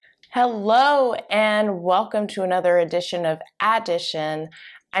Hello and welcome to another edition of Addition.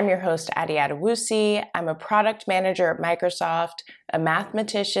 I'm your host, Adi Adewusi. I'm a product manager at Microsoft, a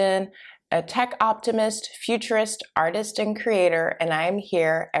mathematician, a tech optimist, futurist, artist, and creator, and I'm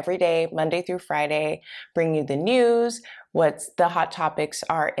here every day, Monday through Friday, bringing you the news, what the hot topics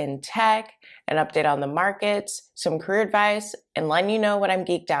are in tech, an update on the markets, some career advice, and letting you know what I'm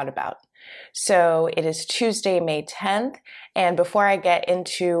geeked out about. So it is Tuesday, May 10th, and before I get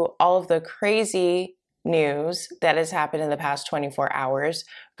into all of the crazy news that has happened in the past 24 hours,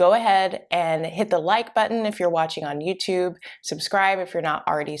 go ahead and hit the like button if you're watching on YouTube, subscribe if you're not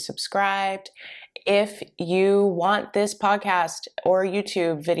already subscribed. If you want this podcast or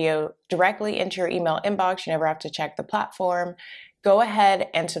YouTube video directly into your email inbox, you never have to check the platform. Go ahead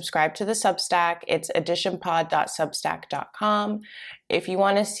and subscribe to the Substack. It's additionpod.substack.com. If you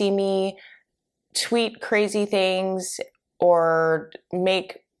want to see me tweet crazy things or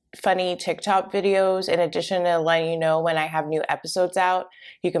make funny TikTok videos, in addition to letting you know when I have new episodes out,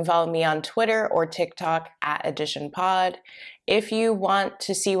 you can follow me on Twitter or TikTok at AdditionPod. If you want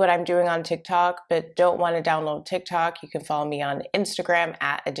to see what I'm doing on TikTok but don't want to download TikTok, you can follow me on Instagram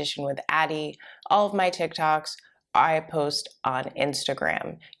at AdditionWithAddie. All of my TikToks I post on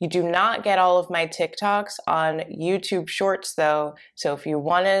Instagram. You do not get all of my TikToks on YouTube Shorts though, so if you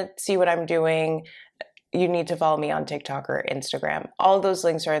want to see what I'm doing, you need to follow me on TikTok or Instagram. All of those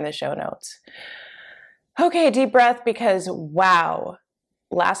links are in the show notes. Okay, deep breath, because wow,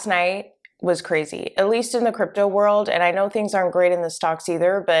 last night was crazy, at least in the crypto world, and I know things aren't great in the stocks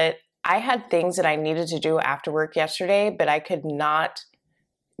either, but I had things that I needed to do after work yesterday, but I could not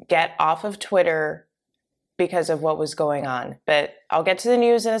get off of Twitter because of what was going on. But I'll get to the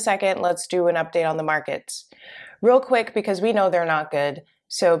news in a second. Let's do an update on the markets real quick because we know they're not good.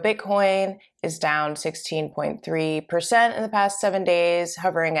 So Bitcoin is down 16.3% in the past 7 days,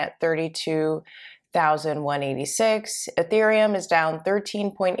 hovering at 32,186. Ethereum is down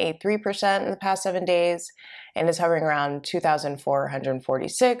 13.83% in the past 7 days and is hovering around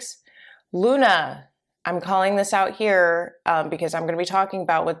 2,446. Luna, I'm calling this out here because I'm going to be talking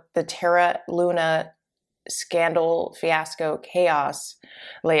about what the Terra Luna scandal, fiasco, chaos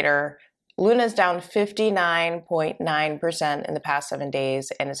later. Luna's down 59.9% in the past 7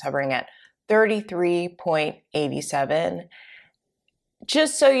 days and is hovering at 33.87.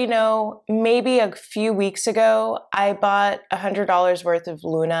 Just so you know, maybe a few weeks ago, I bought $100 worth of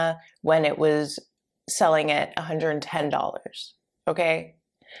Luna when it was selling at $110. Okay?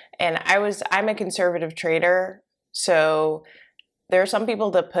 And I'm a conservative trader, so there are some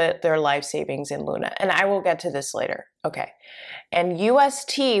people that put their life savings in Luna, and I will get to this later. Okay. And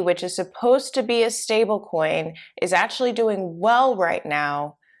UST, which is supposed to be a stable coin, is actually doing well right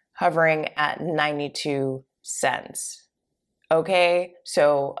now, hovering at 92 cents. Okay.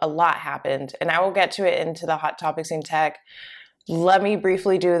 So a lot happened, and I will get to it into the hot topics in tech. Let me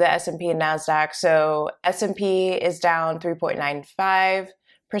briefly do the S&P and NASDAQ. So S&P is down 3.95%.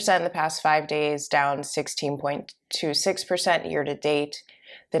 In the past 5 days, down 16.26% year to date.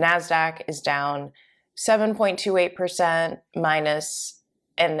 The NASDAQ is down 7.28% minus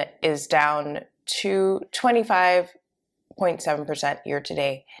and is down to 25.7% year to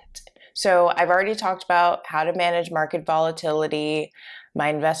date. So I've already talked about how to manage market volatility, my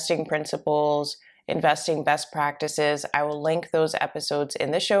investing principles, investing best practices. I will link those episodes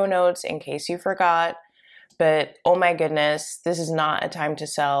in the show notes in case you forgot. But oh my goodness, this is not a time to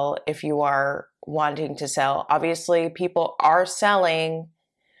sell if you are wanting to sell. Obviously, people are selling,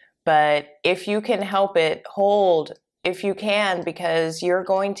 but if you can help it, hold if you can, because you're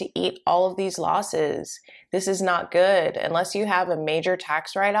going to eat all of these losses. This is not good. Unless you have a major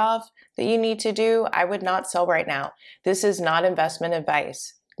tax write-off that you need to do, I would not sell right now. This is not investment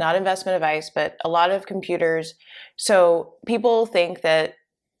advice. Not investment advice, but a lot of computers. So people think that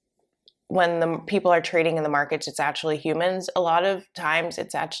when the people are trading in the markets, it's actually humans. A lot of times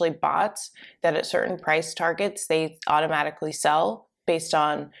it's actually bots that at certain price targets, they automatically sell based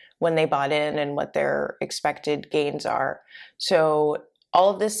on when they bought in and what their expected gains are. So all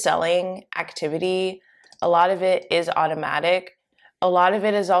of this selling activity, a lot of it is automatic. A lot of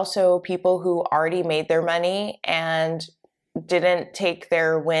it is also people who already made their money and didn't take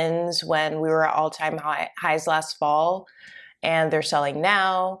their wins when we were at all-time highs last fall, and they're selling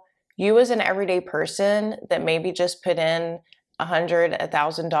now. You as an everyday person that maybe just put in $100,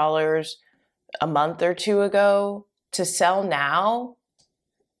 $1,000 a month or two ago to sell now,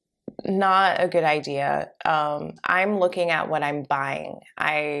 not a good idea. I'm looking at what I'm buying.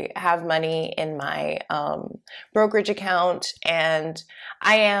 I have money in my brokerage account, and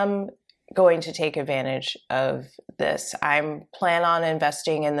I am going to take advantage of this. I'm plan on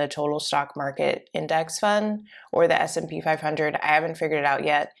investing in the total stock market index fund or the S&P 500. I haven't figured it out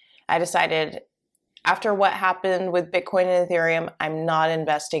yet. I decided after what happened with Bitcoin and Ethereum, I'm not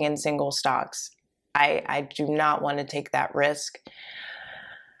investing in single stocks. I do not want to take that risk.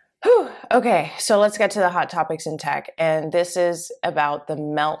 Whew. Okay, so let's get to the hot topics in tech. And this is about the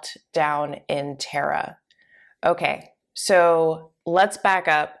meltdown in Terra. Okay, so let's back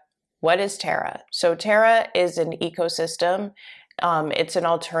up. What is Terra? So Terra is an ecosystem. It's an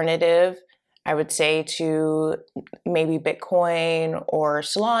alternative, I would say, to maybe Bitcoin or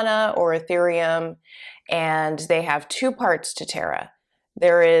Solana or Ethereum. And they have two parts to Terra.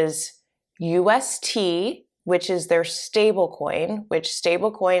 There is UST, which is their stablecoin, which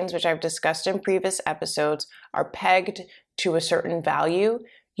stablecoins, which I've discussed in previous episodes, are pegged to a certain value.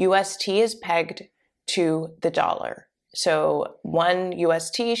 UST is pegged to the dollar. So 1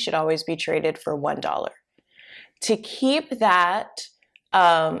 UST should always be traded for $1. To keep that,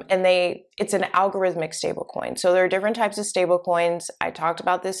 it's an algorithmic stablecoin. So there are different types of stablecoins. I talked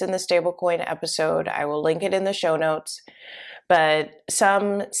about this in the stablecoin episode. I will link it in the show notes. But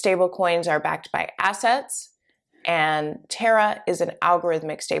some stablecoins are backed by assets, and Terra is an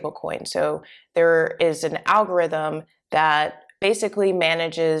algorithmic stablecoin. So there is an algorithm that basically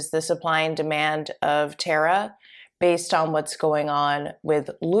manages the supply and demand of Terra based on what's going on with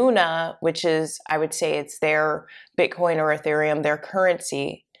Luna, which is, I would say, it's their Bitcoin or Ethereum, their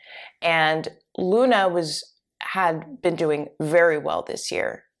currency. And Luna had been doing very well this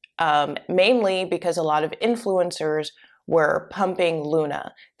year, mainly because a lot of influencers were pumping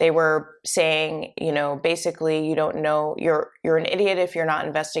Luna. They were saying, basically, you don't know, you're an idiot if you're not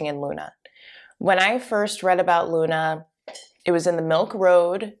investing in Luna. When I first read about Luna, it was in the Milk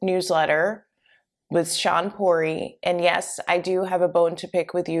Road newsletter with Sean Pori. And yes, I do have a bone to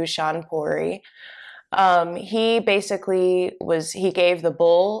pick with you, Sean Pori. He basically he gave the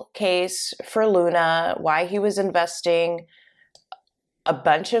bull case for Luna, why he was investing a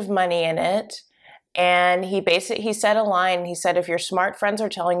bunch of money in it. And he said a line, he said, if your smart friends are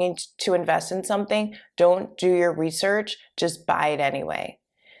telling you to invest in something, don't do your research, just buy it anyway.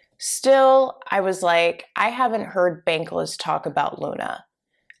 Still, I was like, I haven't heard Bankless talk about Luna.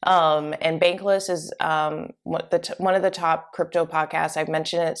 And Bankless is one of the top crypto podcasts. I've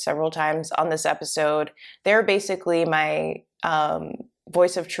mentioned it several times on this episode. They're basically my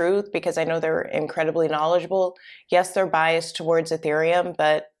voice of truth because I know they're incredibly knowledgeable. Yes, they're biased towards Ethereum,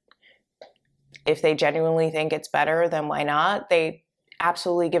 but if they genuinely think it's better, then why not? They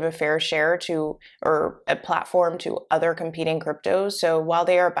absolutely give a fair share or a platform to other competing cryptos. So while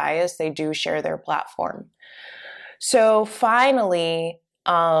they are biased, they do share their platform. So finally,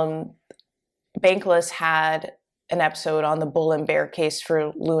 Bankless had an episode on the bull and bear case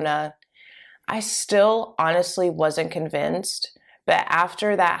for Luna. I still honestly wasn't convinced, but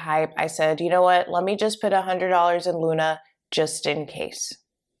after that hype, I said, you know what, let me just put $100 in Luna just in case.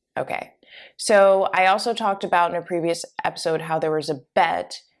 Okay. So I also talked about in a previous episode how there was a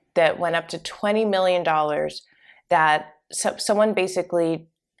bet that went up to $20 million that someone basically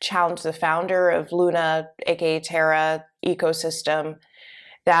challenged the founder of Luna, aka Terra ecosystem,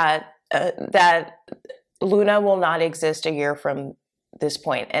 that Luna will not exist a year from this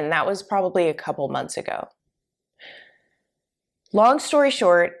point. And that was probably a couple months ago. Long story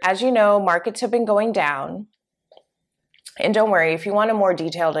short, as you know, markets have been going down. And don't worry, if you want a more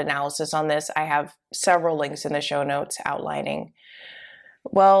detailed analysis on this, I have several links in the show notes outlining.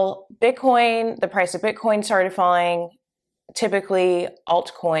 Well, the price of Bitcoin started falling. Typically,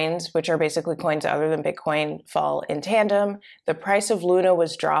 altcoins, which are basically coins other than Bitcoin, fall in tandem. The price of Luna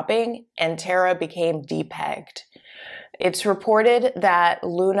was dropping and Terra became depegged. It's reported that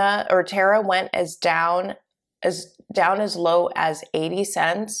Terra went as down as low as 80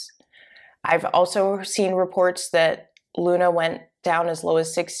 cents. I've also seen reports that Luna went down as low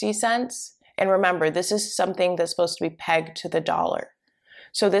as 60 cents. And remember, this is something that's supposed to be pegged to the dollar.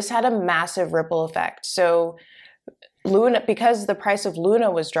 So this had a massive ripple effect. So Luna, because the price of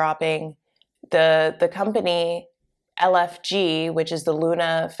Luna was dropping, the company LFG, which is the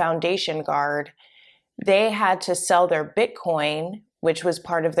Luna Foundation Guard, they had to sell their Bitcoin, which was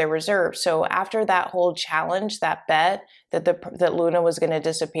part of their reserve. So after that whole challenge, that bet that Luna was going to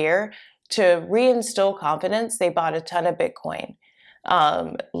disappear, to reinstill confidence, they bought a ton of Bitcoin.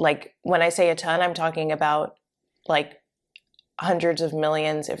 Like when I say a ton, I'm talking about like hundreds of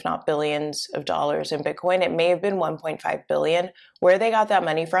millions, if not billions of dollars in Bitcoin. It may have been 1.5 billion. Where they got that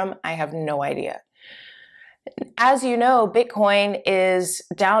money from, I have no idea. As you know, Bitcoin is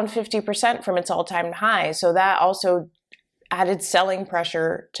down 50% from its all-time high. So that also added selling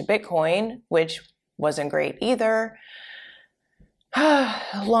pressure to Bitcoin, which wasn't great either.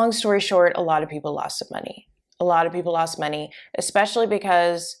 Long story short, a lot of people lost some money. A lot of people lost money, especially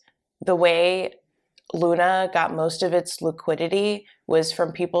because the way Luna got most of its liquidity was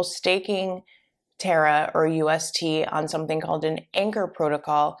from people staking Terra or UST on something called an anchor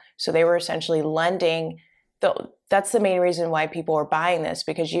protocol. So they were essentially lending. That's the main reason why people were buying this,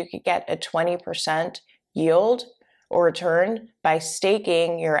 because you could get a 20% yield or return by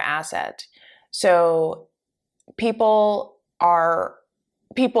staking your asset. So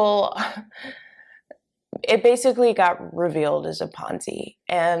it basically got revealed as a Ponzi.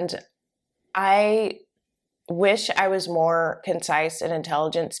 And I wish I was more concise and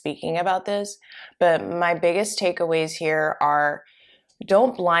intelligent speaking about this, but my biggest takeaways here are: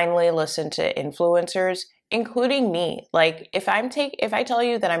 don't blindly listen to influencers, including me. Like if I tell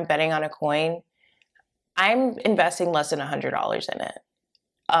you that I'm betting on a coin, I'm investing less than $100 in it.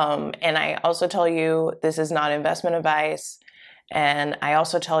 And I also tell you this is not investment advice. And I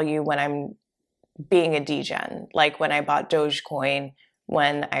also tell you when I'm being a degen, like when I bought Dogecoin,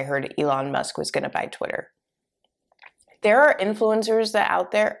 when I heard Elon Musk was going to buy Twitter. There are influencers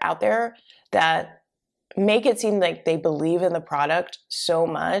out there that make it seem like they believe in the product so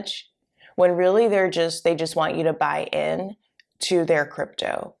much, when really they just want you to buy in to their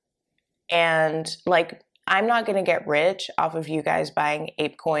crypto. And like, I'm not going to get rich off of you guys buying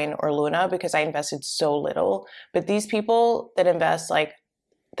ApeCoin or Luna because I invested so little. But these people that invest like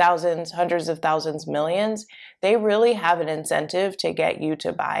thousands, hundreds of thousands, millions, they really have an incentive to get you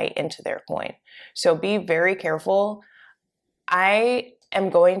to buy into their coin. So be very careful. I am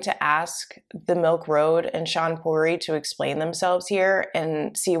going to ask the Milk Road and Sean Puri to explain themselves here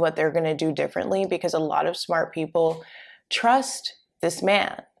and see what they're going to do differently, because a lot of smart people trust this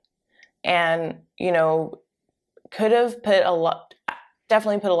man. And, could have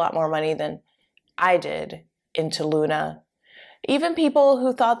definitely put a lot more money than I did into Luna. Even people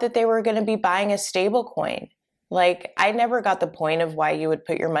who thought that they were going to be buying a stable coin. Like, I never got the point of why you would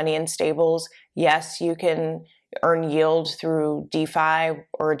put your money in stables. Yes, you can earn yield through DeFi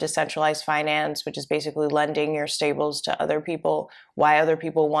or decentralized finance, which is basically lending your stables to other people. Why other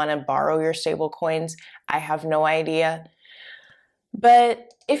people want to borrow your stable coins, I have no idea. But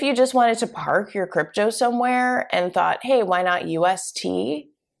if you just wanted to park your crypto somewhere and thought, hey, why not UST?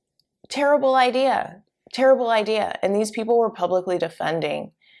 Terrible idea. Terrible idea. And these people were publicly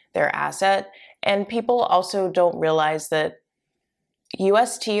defending their asset. And people also don't realize that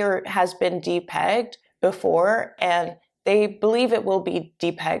UST has been depegged before, and they believe it will be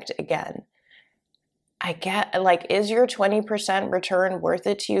depegged again. I get, like, is your 20% return worth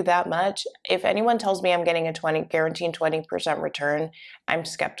it to you that much? If anyone tells me I'm getting a guaranteed 20% return, I'm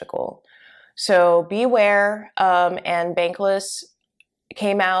skeptical. So beware. And Bankless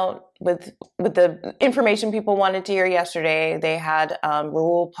came out with the information people wanted to hear yesterday. They had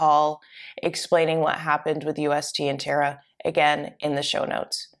Rahul Paul explaining what happened with UST and Terra, again, in the show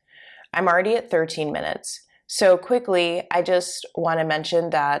notes. I'm already at 13 minutes. So quickly, I just want to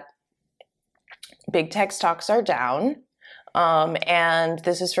mention that big tech stocks are down. And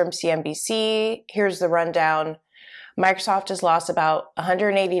this is from CNBC. Here's the rundown. Microsoft has lost about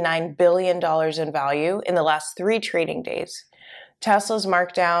 $189 billion in value in the last 3 trading days. Tesla's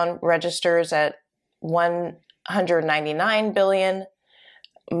markdown registers at $199 billion,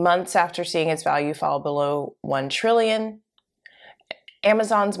 months after seeing its value fall below $1 trillion.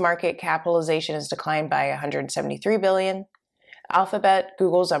 Amazon's market capitalization has declined by $173 billion. Alphabet,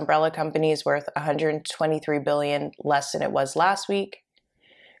 Google's umbrella company, is worth $123 billion, less than it was last week.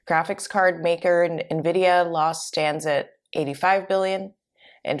 Graphics card maker Nvidia loss stands at $85 billion,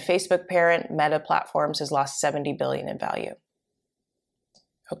 and Facebook parent Meta Platforms has lost $70 billion in value.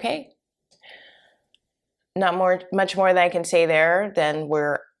 Okay. Not much more that I can say there. Then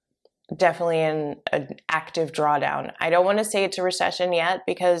we're definitely in an active drawdown. I don't want to say it's a recession yet,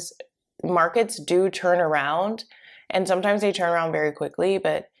 because markets do turn around, and sometimes they turn around very quickly,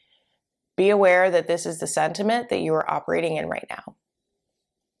 but be aware that this is the sentiment that you are operating in right now.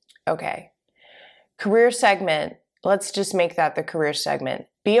 Okay. Career segment. Let's just make that the career segment.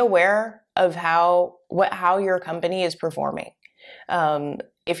 Be aware of how your company is performing.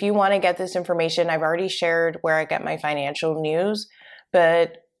 If you want to get this information, I've already shared where I get my financial news,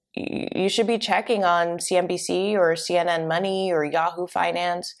 but you should be checking on CNBC or CNN Money or Yahoo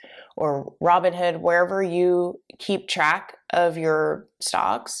Finance or Robinhood, wherever you keep track of your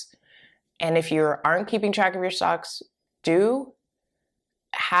stocks. And if you aren't keeping track of your stocks, make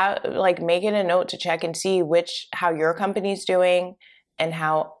it a note to check and see how your company's doing and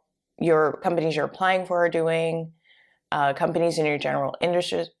how your companies you're applying for are doing. companies in your general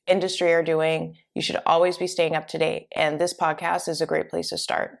industry are doing. You should always be staying up to date. And this podcast is a great place to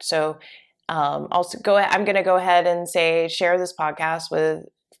start. So also I'm going to go ahead and say, share this podcast with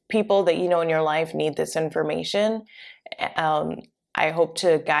people that you know in your life need this information. I hope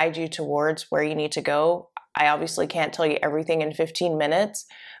to guide you towards where you need to go. I obviously can't tell you everything in 15 minutes,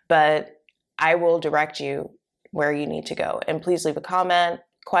 but I will direct you where you need to go. And please leave a comment,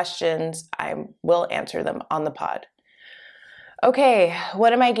 questions. I will answer them on the pod. Okay,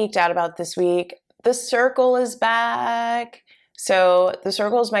 what am I geeked out about this week? The Circle is back. So The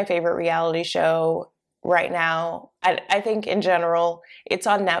Circle is my favorite reality show right now. I think in general, it's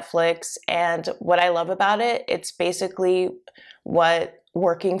on Netflix. And what I love about it, it's basically what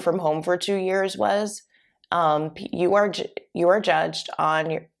working from home for 2 years was. You are judged on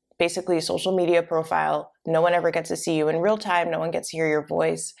your basically a social media profile. No one ever gets to see you in real time. No one gets to hear your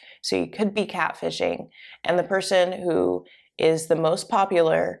voice. So you could be catfishing. And the person who is the most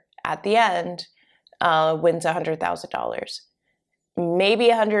popular at the end wins $100,000. Maybe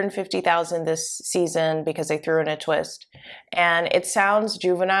 $150,000 this season because they threw in a twist. And it sounds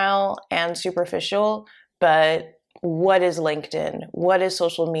juvenile and superficial, but what is LinkedIn? What is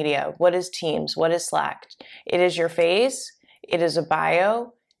social media? What is Teams? What is Slack? It is your face, it is a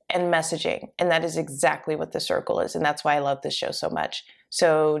bio, and messaging. And that is exactly what The Circle is. And that's why I love this show so much.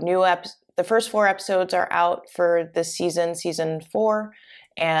 So the first 4 episodes are out for this season 4,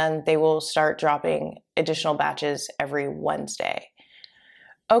 and they will start dropping additional batches every Wednesday.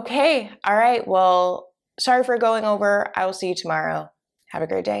 Okay, all right. Well, sorry for going over. I will see you tomorrow. Have a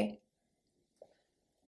great day.